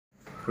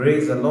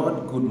Praise the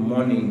Lord. Good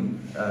morning.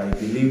 I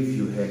believe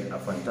you had a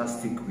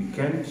fantastic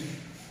weekend.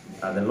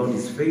 The Lord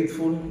is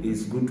faithful.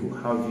 It's good to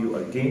have you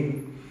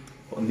again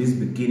on this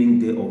beginning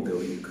day of the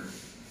week.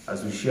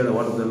 As we share the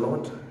word of the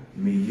Lord,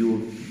 may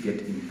you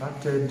get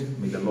impacted.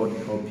 May the Lord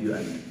help you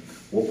and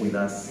walk with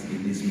us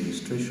in this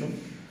ministration.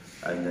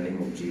 In the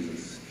name of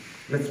Jesus.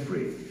 Let's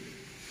pray.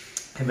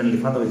 Heavenly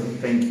Father, we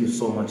thank you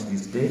so much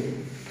this day.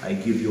 I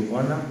give you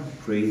honor,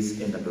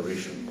 praise, and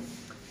adoration.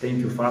 Thank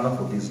you, Father,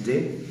 for this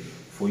day.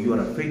 For you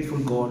are a faithful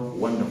God,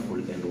 wonderful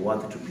and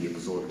worthy to be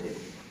exalted.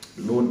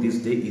 Lord, this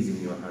day is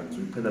in your hands.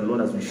 We pray that, Lord,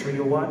 as we share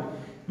your word,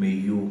 may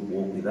you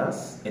walk with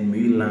us and may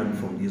we learn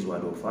from this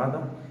word, oh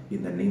Father.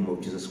 In the name of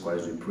Jesus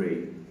Christ we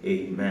pray.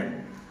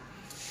 Amen.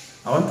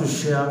 I want to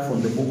share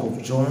from the book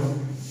of John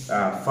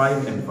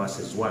 5 and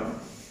verses 1.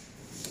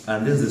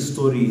 And this is the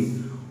story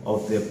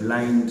of the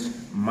blind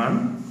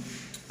man.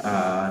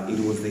 It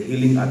was the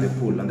healing at the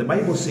pool. And the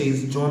Bible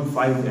says, John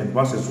 5 and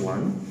verses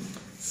 1,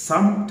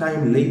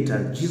 sometime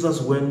later, Jesus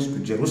went to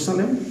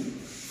Jerusalem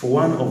for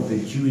one of the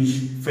Jewish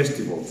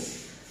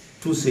festivals.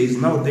 2 says,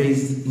 now there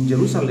is in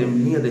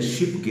Jerusalem near the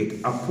sheep gate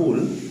a pool,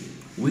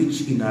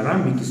 which in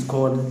Aramaic is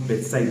called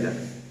Bethsaida,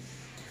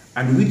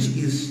 and which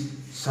is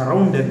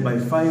surrounded by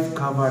 5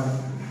 covered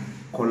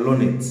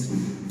colonnades.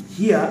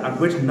 Here a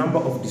great number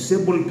of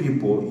disabled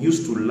people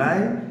used to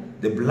lie,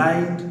 the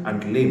blind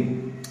and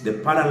lame, the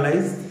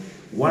paralyzed.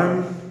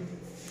 One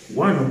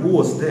who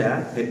was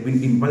there had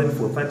been invalid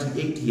for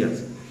 38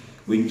 years.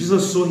 When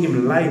Jesus saw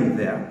him lying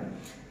there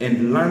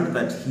and learned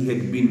that he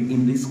had been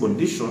in this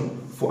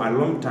condition for a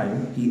long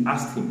time, he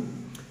asked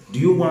him, do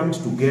you want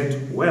to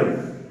get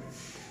well?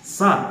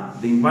 Sir,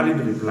 the invalid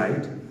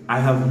replied, I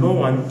have no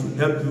one to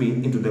help me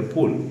into the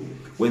pool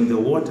when the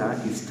water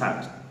is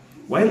stirred.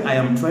 While I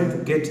am trying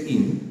to get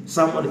in,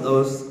 someone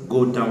else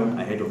go down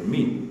ahead of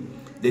me.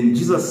 Then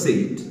Jesus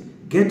said,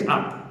 get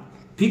up,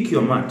 pick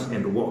your mat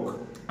and walk.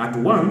 At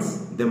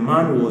once the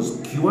man was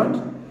cured.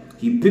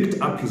 He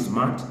picked up his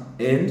mat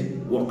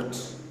and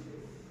walked.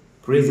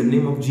 Praise the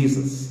name of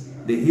Jesus.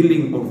 The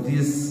healing of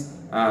this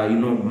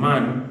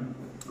man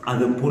at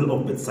the pool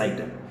of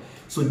Bethsaida.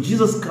 So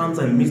Jesus comes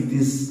and meets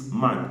this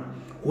man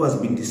who has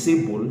been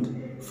disabled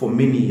for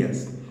many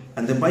years.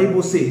 And the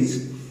Bible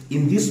says,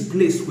 in this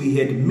place we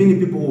had many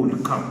people who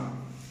will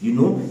come.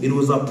 It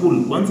was a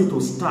pool. Once it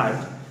was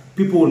started,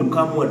 people will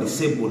come who are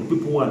disabled,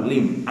 people who are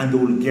lame, and they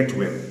will get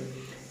well.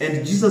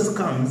 And Jesus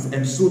comes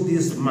and saw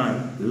this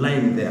man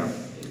lying there.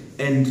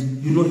 And,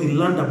 he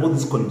learned about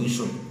this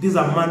condition. This is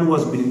a man who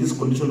has been in this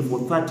condition for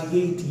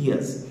 38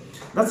 years.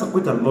 That's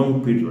quite a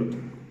long period.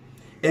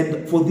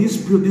 And for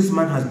this period, this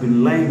man has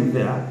been lying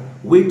there,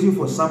 waiting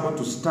for someone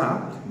to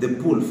stir the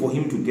pool for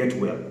him to get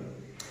well.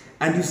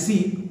 And you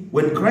see,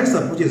 when Christ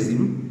approaches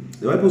him,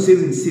 the Bible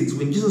says in 6,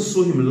 when Jesus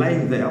saw him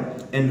lying there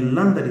and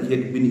learned that he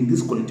had been in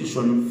this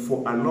condition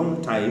for a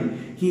long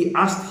time, he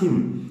asked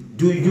him,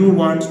 do you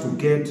want to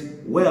get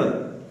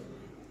well?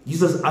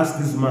 Jesus asked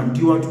this man,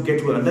 do you want to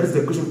get well? And that is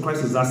the question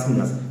Christ is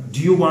asking us. Do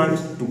you want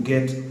to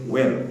get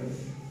well?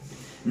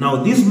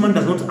 Now, this man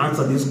does not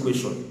answer this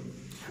question,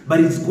 but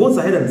it goes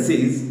ahead and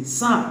says,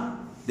 sir,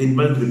 the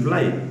invalid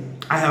replied,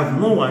 I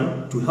have no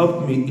one to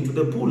help me into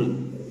the pool.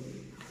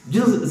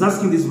 Jesus is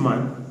asking this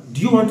man, do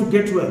you want to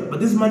get well?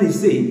 But this man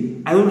is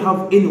saying, I don't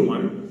have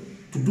anyone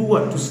to do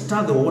what? To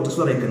stir the water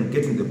so that I can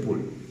get in the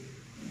pool.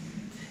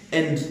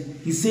 And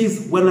he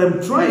says, well,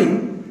 I'm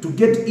trying to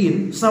get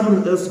in,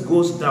 someone else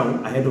goes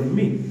down ahead of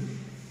me.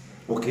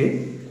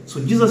 Okay?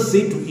 So Jesus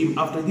said to him,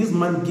 after this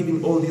man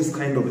giving all these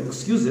kind of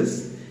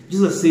excuses,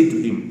 Jesus said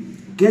to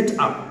him, get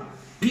up,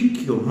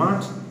 pick your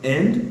mat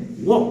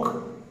and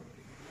walk.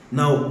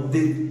 Now,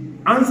 the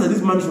answer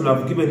this man should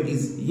have given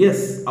is,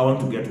 yes, I want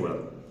to get well.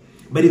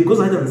 But he goes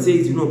ahead and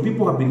says,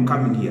 people have been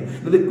coming here.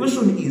 Now the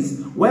question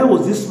is, why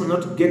was this man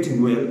not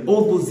getting well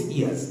all those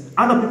years?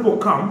 Other people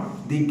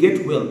come, they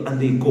get well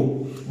and they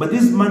go. But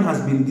this man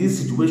has been in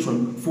this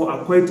situation for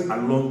quite a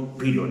long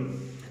period.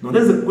 Now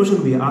that's the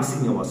question we are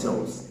asking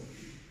ourselves.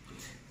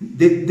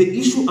 The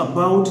issue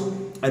about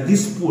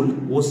this pool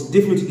was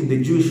definitely in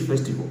the Jewish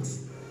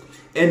festivals.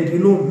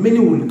 And many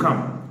will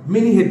come.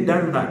 Many had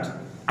done that.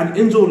 An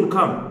angel will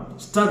come,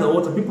 stir the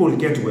water, people will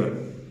get well.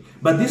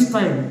 But this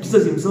time,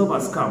 Jesus himself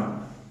has come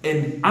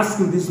and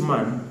asking this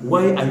man,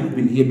 why have you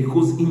been here?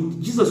 Because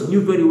Jesus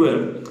knew very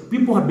well,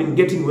 people have been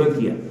getting well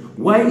here.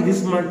 Why is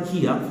this man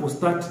here for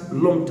that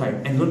long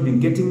time and not been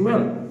getting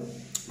well?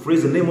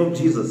 Praise the name of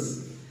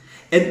Jesus.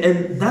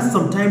 And that's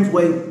sometimes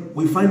why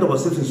we find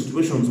ourselves in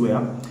situations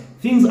where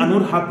things are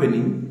not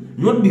happening,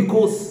 not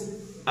because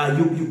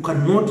you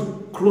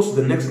cannot cross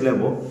the next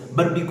level,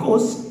 but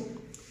because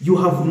you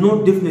have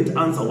no definite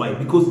answer why.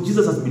 Because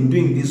Jesus has been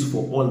doing this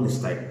for all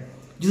this time.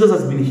 Jesus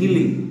has been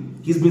healing.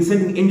 He's been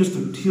sending angels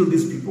to heal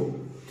these people.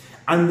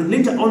 And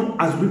later on,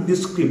 as we read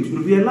this script,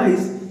 you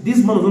realize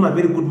this man was not a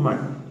very good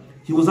man.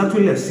 He was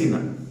actually a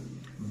sinner.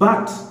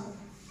 But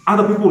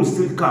other people will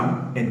still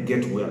come and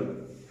get well.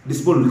 These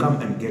people will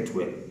come and get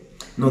well.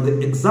 Now,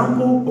 the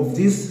example of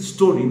this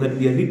story that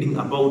we are reading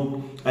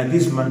about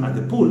this man at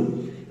the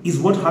pool is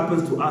what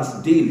happens to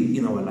us daily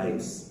in our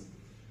lives.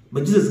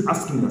 But Jesus is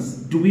asking us,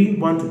 do we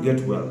want to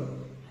get well?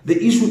 The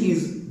issue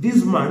is,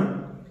 this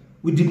man,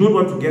 we did not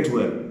want to get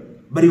well,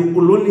 but he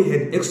only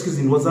had excuse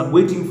and was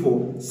waiting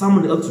for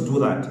someone else to do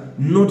that,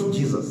 not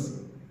Jesus,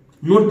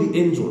 not the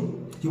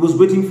angel. He was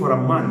waiting for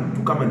a man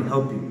to come and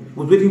help him. He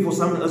was waiting for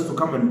someone else to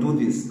come and do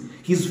this.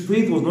 His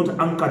faith was not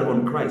anchored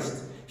on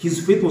Christ.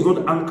 His faith was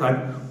not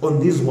anchored on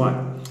this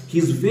one.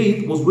 His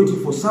faith was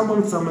waiting for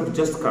someone to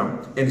just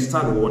come and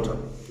start the water,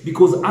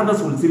 because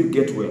others will still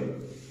get well.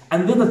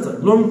 And then that's a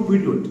long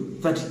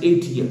period,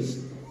 38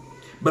 years.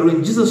 But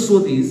when Jesus saw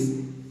this,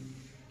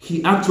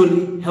 he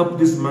actually helped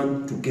this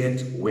man to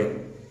get well.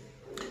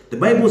 The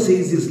Bible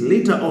says this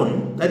later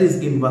on, that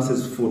is in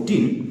verses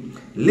 14.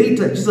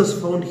 Later,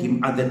 Jesus found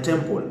him at the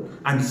temple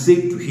and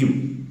said to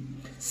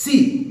him,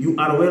 "See, you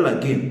are well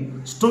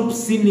again. Stop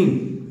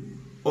sinning,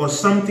 or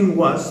something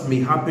worse may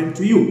happen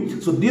to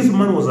you." So this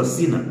man was a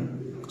sinner.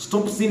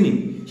 Stop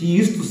sinning. He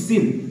used to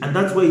sin, and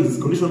that's why his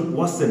condition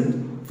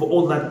worsened for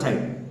all that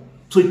time.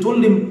 So he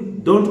told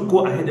him, don't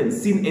go ahead and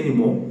sin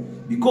anymore,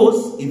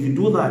 because if you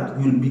do that,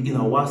 you'll be in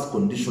a worse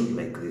condition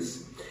like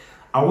this.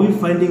 Are we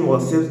finding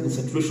ourselves in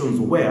situations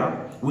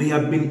where we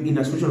have been in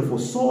a situation for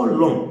so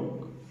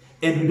long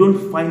and we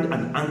don't find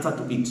an answer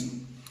to it?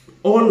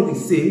 All we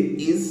say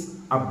is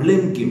a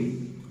blame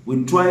game.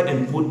 We try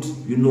and put,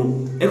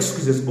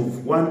 excuses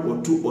of 1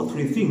 or 2 or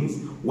 3 things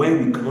where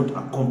we cannot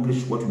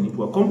accomplish what we need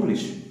to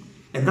accomplish.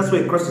 And that's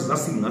why Christ is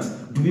asking us,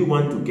 do we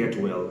want to get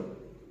well?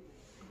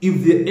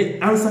 If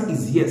the answer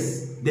is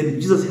yes, then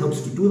Jesus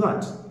helps to do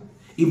that.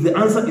 If the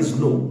answer is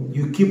no,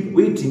 you keep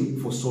waiting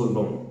for so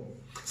long.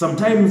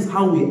 Sometimes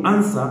how we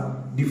answer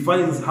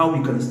defines how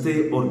we can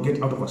stay or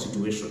get out of a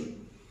situation.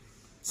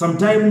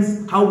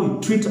 Sometimes how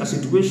we treat a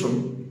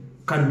situation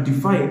can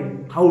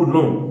define how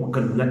long we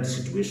can let the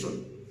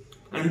situation.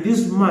 And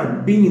this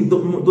man, being in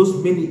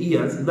those many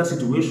years in that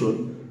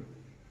situation,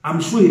 I'm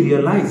sure he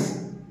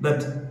realized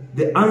that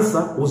the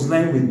answer was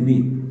lying with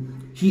me.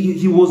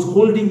 He was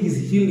holding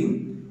his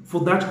healing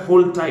for that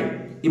whole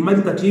time.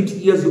 Imagine that 8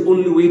 years you're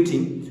only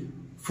waiting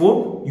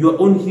for your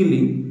own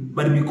healing,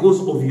 but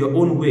because of your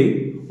own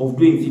way of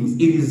doing things,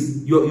 it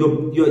is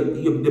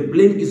the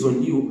blame is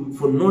on you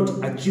for not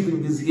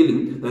achieving this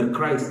healing that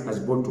Christ has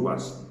brought to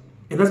us.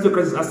 And that's why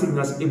Christ is asking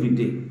us every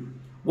day,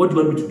 what do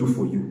you want me to do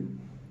for you?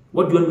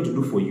 What do you want me to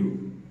do for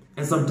you?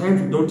 And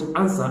sometimes we don't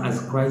answer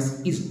as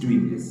Christ is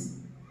doing this.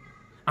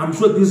 I'm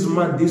sure this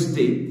man this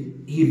day,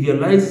 he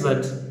realized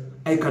that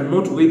I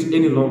cannot wait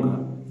any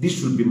longer. This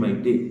should be my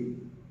day.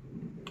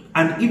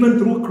 And even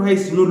through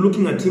Christ,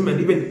 looking at him and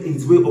even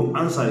his way of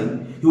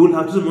answering, he will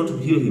have chosen not to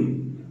heal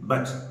him.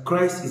 But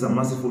Christ is a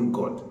merciful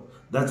God.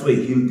 That's why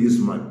he healed this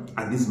man,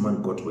 and this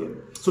man got well.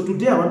 So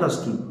today I want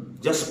us to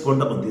just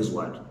ponder on this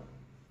word.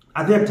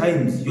 Are there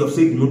times you have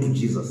said no to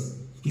Jesus?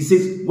 He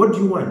says, what do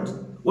you want?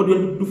 What do you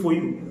want me to do for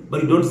you?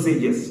 But you don't say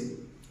yes.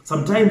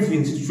 Sometimes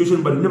you're in a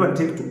situation, but you never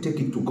take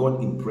it to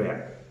God in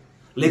prayer.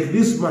 Like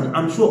this man,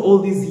 I'm sure all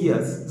these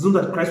years, it's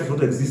not that Christ was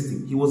not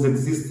existing. He was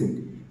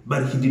existing,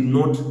 but he did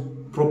not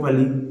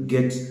properly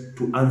get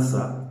to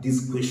answer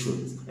these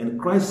questions. And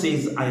Christ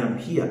says, I am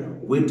here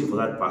waiting for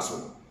that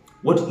person.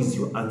 What is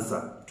your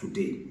answer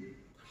today?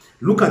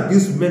 Look at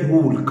these men who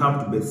will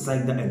come to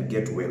Bethsaida and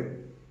get well.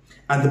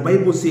 And the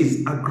Bible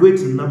says a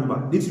great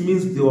number. This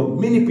means there were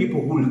many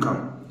people who will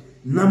come.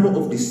 Number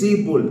of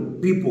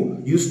disabled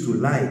people used to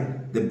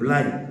lie, the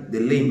blind, the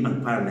lame,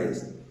 and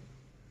paralyzed.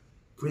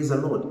 Praise the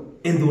Lord.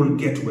 And they will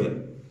get well.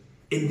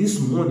 And this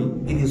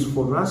morning, it is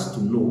for us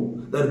to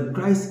know that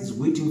Christ is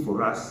waiting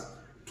for us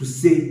to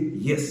say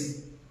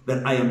yes,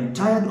 that I am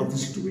tired of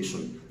this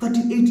situation.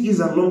 38 is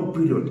a long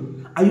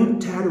period. Are you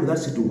tired of that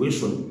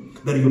situation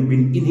that you've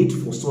been in it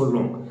for so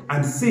long?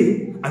 And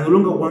say, I no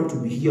longer want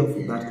to be here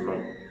for that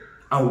long.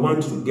 I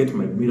want to get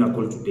my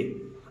miracle today.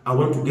 I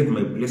want to get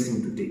my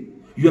blessing today.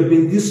 You have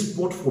been in this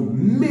spot for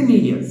many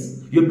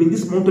years. You have been in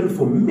this mountain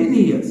for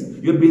many years.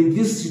 You have been in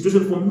this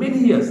situation for many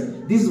years.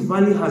 This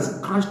valley has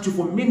crushed you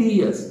for many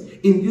years.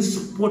 In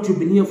this spot, you've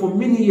been here for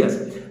many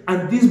years.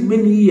 And these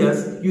many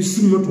years, you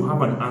seem not to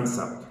have an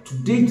answer.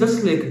 Today,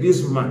 just like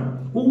this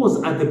man who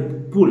was at the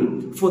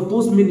pool for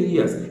those many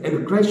years,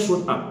 and Christ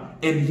showed up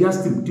and he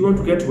asked him, do you want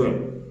to get well?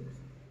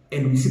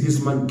 And we see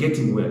this man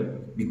getting well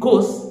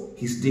because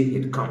his day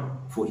had come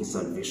for his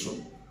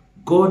salvation.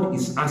 God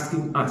is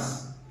asking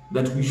us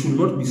that we should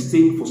not be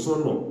staying for so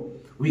long.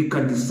 We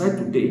can decide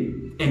today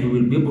and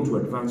we will be able to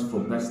advance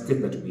from that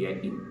state that we are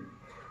in.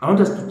 I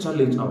want us to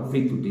challenge our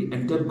faith today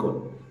and tell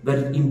God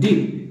that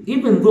indeed,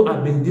 even though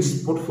I've been in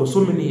this spot for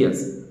so many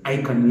years, I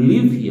can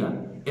live here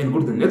and go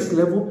to the next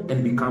level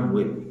and become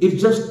well. It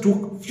just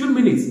took a few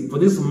minutes for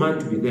this man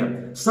to be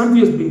there. Something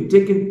has been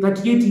taken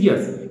 38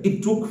 years.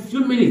 It took a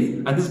few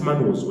minutes and this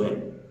man was well.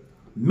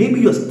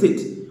 Maybe your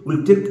state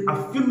will take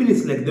a few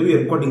minutes like the way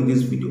you're recording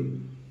this video.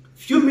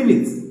 Few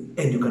minutes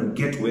and you can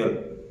get well.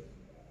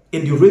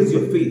 And you raise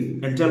your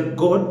faith and tell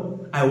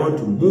God, I want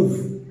to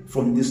move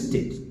from this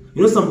state.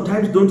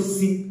 Sometimes you don't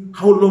see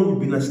how long you've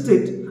been in a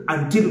state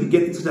until we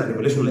get such a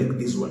revelation like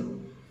this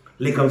one.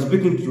 Like I'm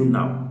speaking to you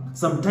now.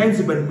 Sometimes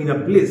you've been in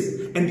a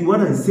place and you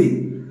want to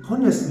say,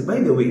 honestly, by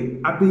the way,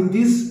 I've been in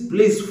this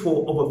place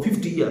for over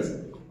 50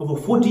 years, over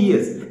 40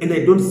 years, and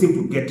I don't seem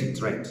to get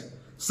it right.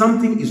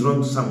 Something is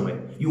wrong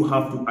somewhere. You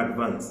have to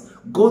advance.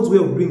 God's way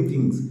of doing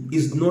things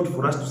is not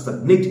for us to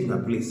stagnate in a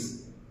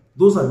place.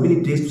 Those are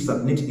many days to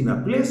stagnate in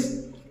a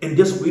place and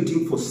just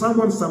waiting for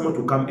someone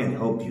to come and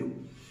help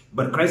you.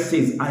 But Christ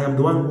says, I am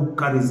the one who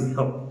carries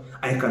help.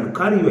 I can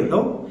carry your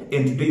help,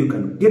 and today you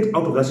can get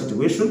out of that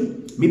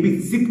situation. Maybe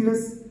it's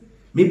sickness.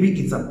 Maybe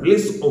it's a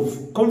place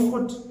of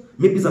comfort.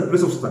 Maybe it's a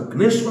place of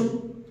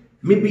stagnation.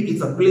 Maybe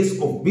it's a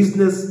place of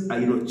business,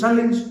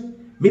 challenge.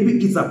 Maybe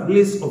it's a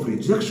place of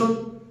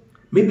rejection.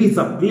 Maybe it's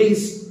a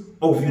place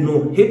of,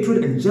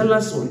 hatred and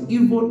jealous or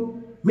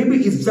evil. Maybe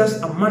it's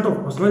just a matter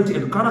of personality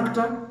and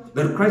character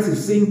that Christ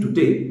is saying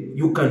today,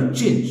 you can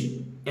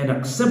change and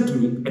accept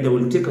me, and I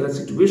will take that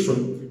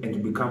situation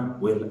and become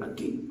well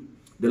again.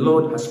 The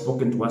Lord has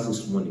spoken to us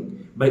this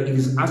morning, but it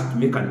is asked to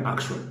make an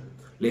action.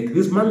 Like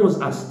this man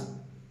was asked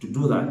to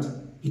do that.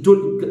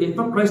 In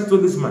fact, Christ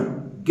told this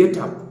man, get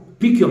up,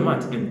 pick your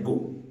mat and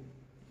go.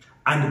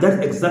 And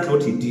that's exactly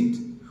what he did.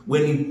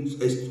 When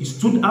he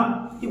stood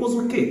up, he was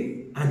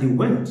okay, and he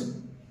went.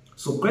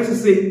 So Christ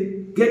is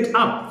saying, get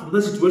up from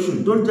that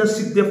situation. Don't just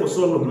sit there for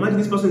so long. Imagine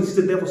this person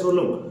sitting there for so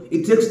long.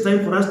 It takes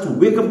time for us to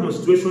wake up from a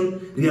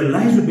situation,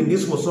 realize we've been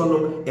this for so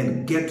long,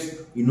 and get,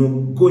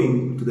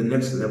 going to the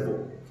next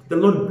level. The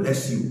Lord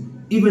bless you,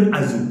 even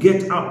as you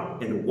get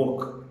up and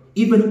walk,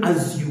 even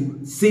as you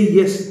say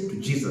yes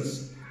to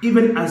Jesus,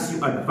 even as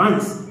you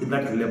advance in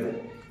that level.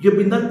 You've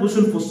been in that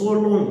position for so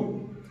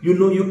long.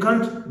 You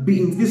can't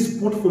be in this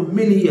spot for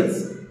many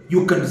years.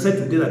 You can decide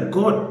today that,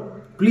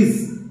 God,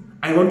 please,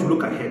 I want to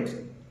look ahead.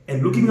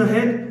 And looking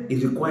ahead,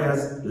 it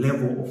requires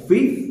level of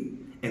faith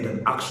and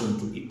an action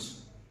to it.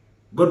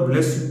 God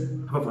bless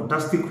you. Have a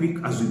fantastic week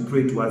as we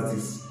pray towards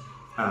this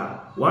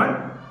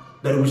word,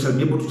 that we shall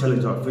be able to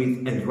challenge our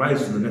faith and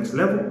rise to the next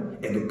level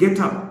and get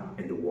up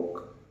and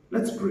walk.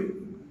 Let's pray.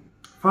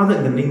 Father,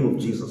 in the name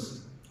of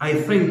Jesus, I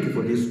thank you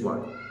for this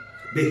word.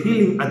 The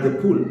healing at the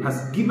pool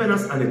has given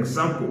us an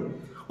example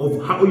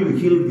of how you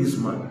healed this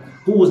man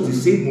who was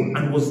disabled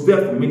and was there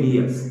for many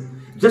years.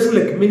 Just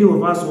like many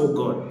of us, oh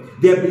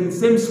God, they have been in the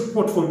same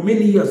spot for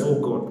many years, oh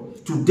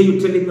God. Today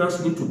you're telling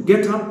us we need to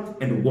get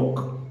up and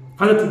walk.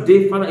 Father,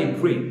 today, Father, I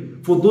pray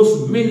for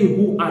those many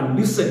who are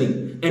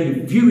listening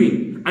and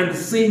viewing and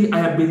saying, I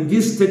have been in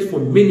this state for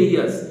many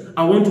years.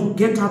 I want to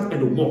get up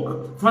and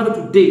walk. Father,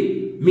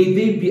 today, may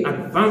they be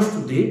advanced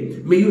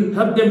today. May you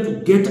help them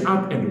to get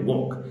up and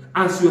walk.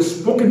 As you have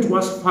spoken to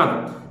us,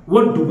 Father,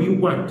 what do we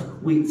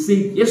want? We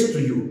say yes to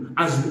you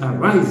as we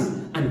arise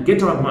and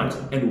get our mat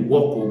and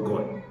walk, oh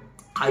God.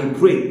 I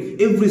pray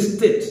every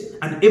state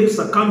and every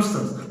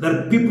circumstance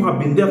that people have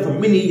been there for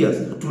many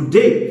years,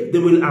 today they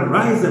will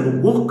arise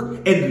and walk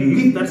and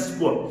leave that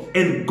spot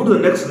and go to the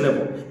next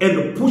level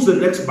and push the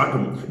next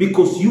button,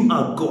 because you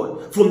are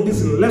God. From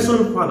this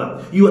lesson,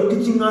 Father, you are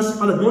teaching us,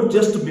 Father, not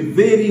just to be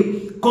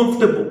very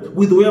comfortable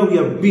with where we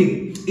have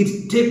been.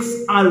 It takes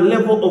a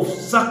level of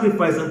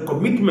sacrifice and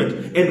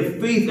commitment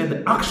and faith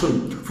and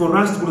action for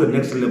us to go to the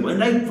next level.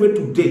 And I pray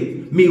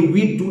today, may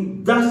we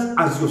do that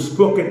as you've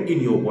spoken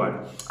in your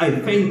word. I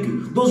thank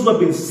you. Those who have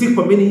been sick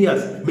for many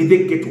years, may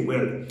they get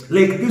well.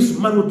 Like this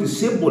man was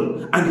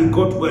disabled and he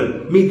got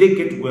well, may they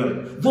get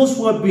well. Those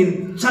who have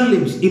been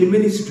challenged in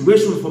many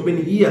situations for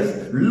many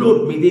years,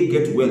 Lord, may they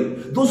get well.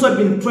 Those who have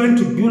been trying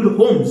to build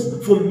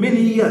homes for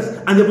many years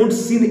and they haven't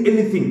seen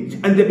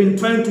anything, and they've been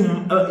trying to,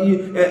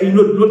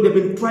 Lord, they've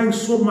been trying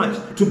so much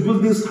to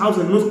build this house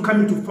and not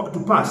coming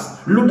to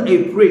pass. Lord,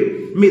 I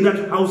pray, may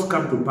that house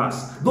come to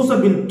pass. Those who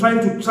have been trying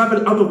to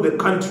travel out of the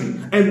country,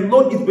 and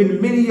Lord, it's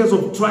been many years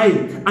of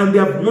trying and they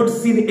have not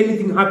seen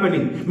anything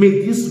happening.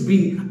 May this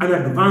be an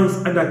advance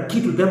and a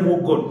key to them, oh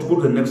God, to go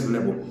to the next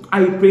level.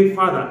 I pray,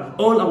 Father,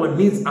 all our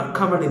needs are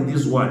covered in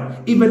this word,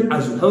 even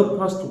as you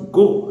help us to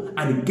go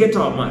and get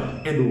our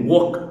man and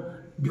walk,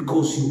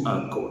 because you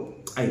are God.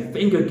 I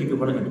thank you and give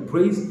you honor and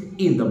praise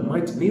in the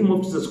mighty name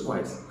of Jesus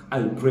Christ.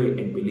 I pray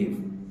and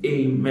believe.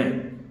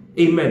 Amen.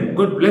 Amen.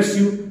 God bless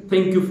you.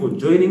 Thank you for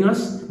joining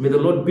us. May the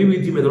Lord be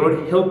with you. May the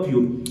Lord help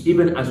you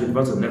even as you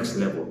advance to the next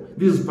level.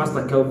 This is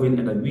Pastor Kelvin,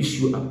 and I wish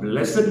you a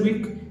blessed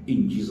week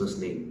in Jesus'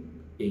 name.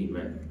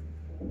 Amen.